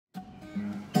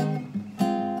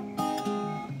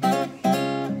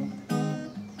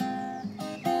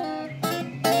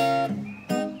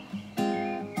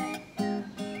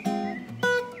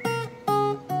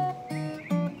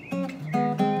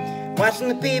Watching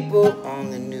the people on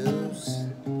the news,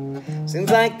 seems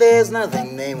like there's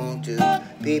nothing they won't do.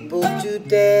 People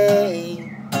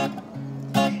today,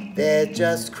 they're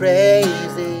just crazy,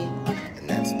 and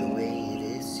that's the way it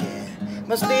is, yeah.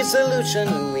 Must be a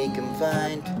solution we can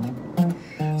find,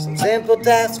 some simple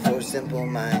task for simple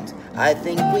minds. I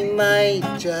think we might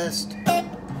just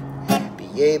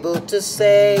be able to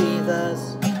save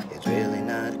us. It's really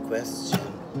not a question.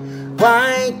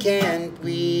 Why can't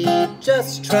we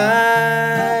just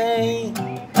try?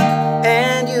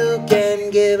 And you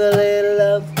can give a little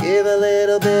love, give a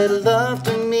little bit of love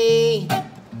to me.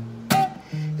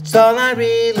 It's all I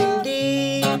really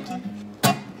need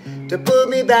to put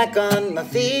me back on my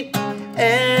feet.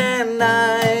 And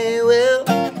I will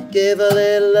give a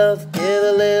little love, give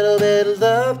a little bit of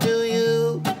love to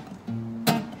you.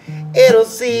 It'll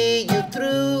see you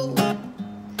through.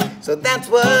 So that's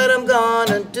what I'm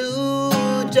gonna do,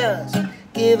 just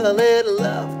give a little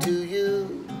love to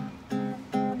you.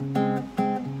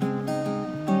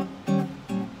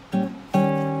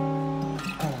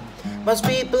 Must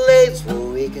be a place where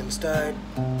we can start,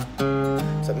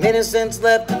 some innocence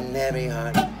left in every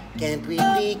heart. Can't we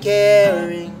be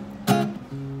caring?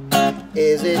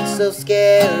 Is it so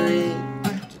scary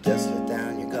to just let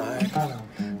down your guard?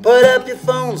 Put up your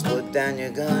phones, put down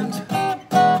your guns.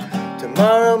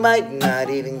 Tomorrow might not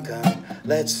even come.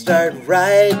 Let's start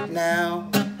right now.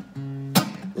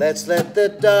 Let's let the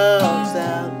dogs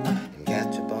out and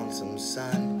catch up on some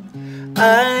sun.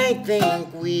 I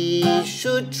think we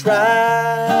should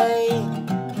try.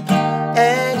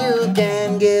 And you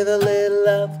can give a little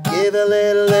love, give a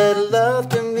little love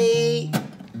to me.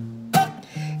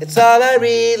 It's all I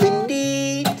really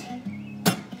need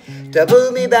to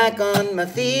put me back on my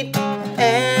feet.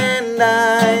 And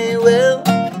I will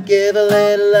give a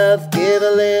little love, give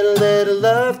a little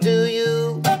love to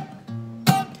you.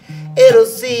 It'll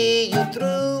see you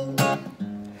through.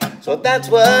 So that's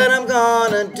what I'm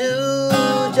gonna do,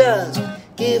 just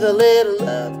give a little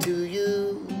love to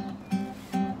you.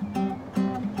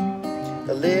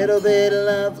 A little bit of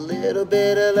love, little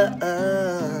bit of love.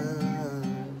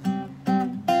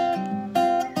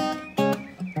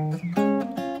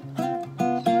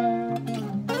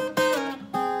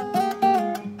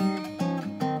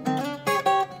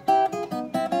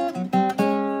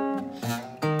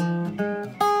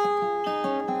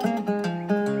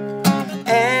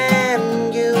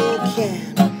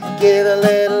 Give a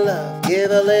little love,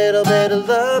 give a little bit of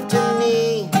love to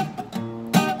me.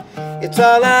 It's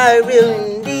all I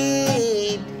really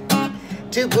need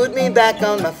to put me back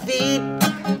on my feet.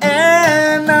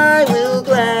 And I will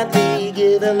gladly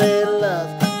give a little love,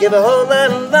 give a whole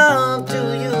lot of love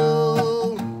to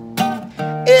you.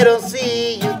 It'll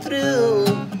see you through.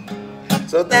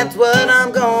 So that's what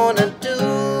I'm gonna do,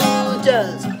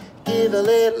 just give a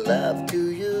little love to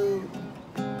you.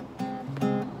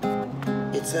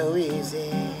 It's so easy.